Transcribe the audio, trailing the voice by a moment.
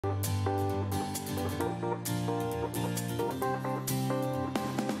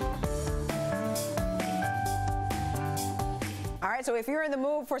All right, so if you're in the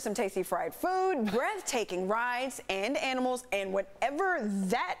mood for some tasty fried food, breathtaking rides, and animals, and whatever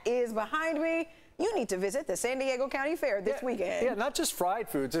that is behind me, you need to visit the San Diego County Fair this weekend. Yeah, not just fried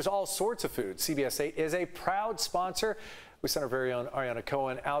foods. There's all sorts of foods. CBS 8 is a proud sponsor. We sent our very own Ariana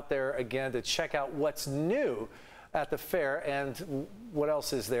Cohen out there again to check out what's new at the fair and what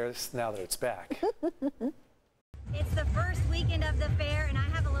else is there now that it's back. It's the first weekend of the fair, and I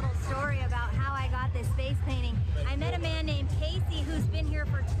have a little story about how I got this face painting. I met a man named Casey who's been here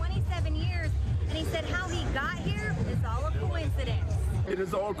for 27 years, and he said how he got here is all a coincidence. It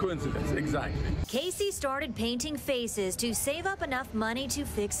is all coincidence, exactly. Casey started painting faces to save up enough money to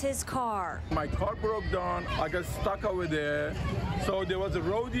fix his car. My car broke down, I got stuck over there, so there was a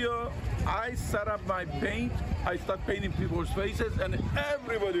rodeo. I set up my paint, I started painting people's faces, and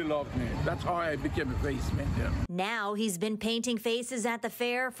everybody loved me. That's how I became a face painter. Now he's been painting faces at the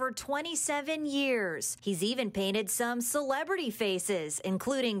fair for 27 years. He's even painted some celebrity faces,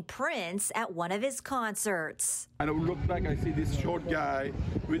 including Prince at one of his concerts. And it looked like I see this short guy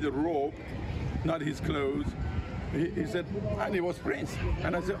with a rope, not his clothes. He said, and it was Prince.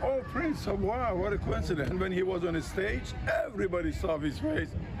 And I said, oh, Prince, oh, wow, what a coincidence. And when he was on the stage, everybody saw his face.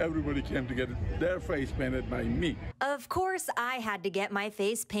 Everybody came to get their face painted by me. Of course, I had to get my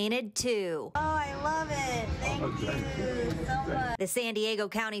face painted too. Oh, I love it. Thank you so much. The San Diego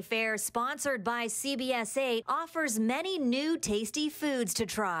County Fair, sponsored by CBS 8, offers many new tasty foods to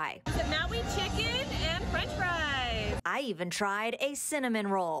try. Maui chicken and french fries. I even tried a cinnamon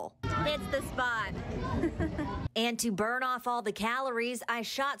roll. It's the spot. And to burn off all the calories, I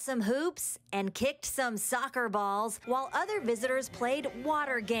shot some hoops and kicked some soccer balls while other visitors played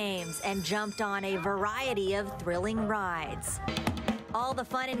water games and jumped on a variety of thrilling rides. All the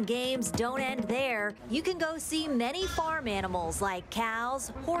fun and games don't end there. You can go see many farm animals like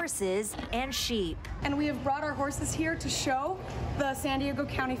cows, horses, and sheep. And we have brought our horses here to show the San Diego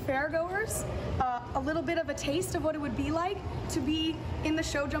County Fairgoers a little bit of a taste of what it would be like to be in the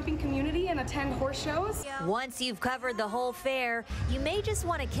show jumping community and attend horse shows. Once you've covered the whole fair, you may just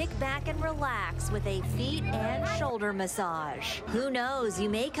want to kick back and relax with a feet and shoulder massage. Who knows, you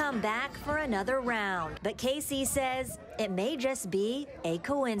may come back for another round. But Casey says it may just be a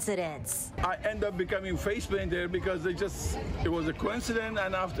coincidence. I end up becoming face painter because it was a coincidence,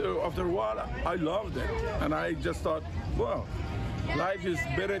 and after a while, I loved it. And I just thought, well, life is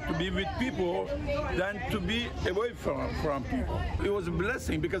better to be with people than to be away from people. It was a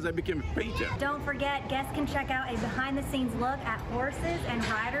blessing because I became a painter. Don't forget, guests can check out a behind-the-scenes look at horses and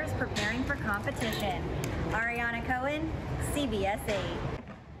riders preparing for competition. Ariana Cohen, CBS 8.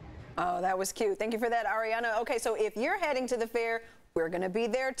 Oh, that was cute. Thank you for that, Ariana. Okay, so if you're heading to the fair, we're going to be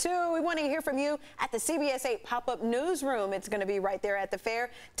there too. We want to hear from you at the CBS 8 pop-up newsroom. It's going to be right there at the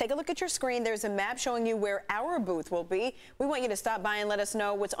fair. Take a look at your screen. There's a map showing you where our booth will be. We want you to stop by and let us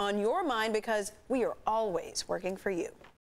know what's on your mind because we are always working for you.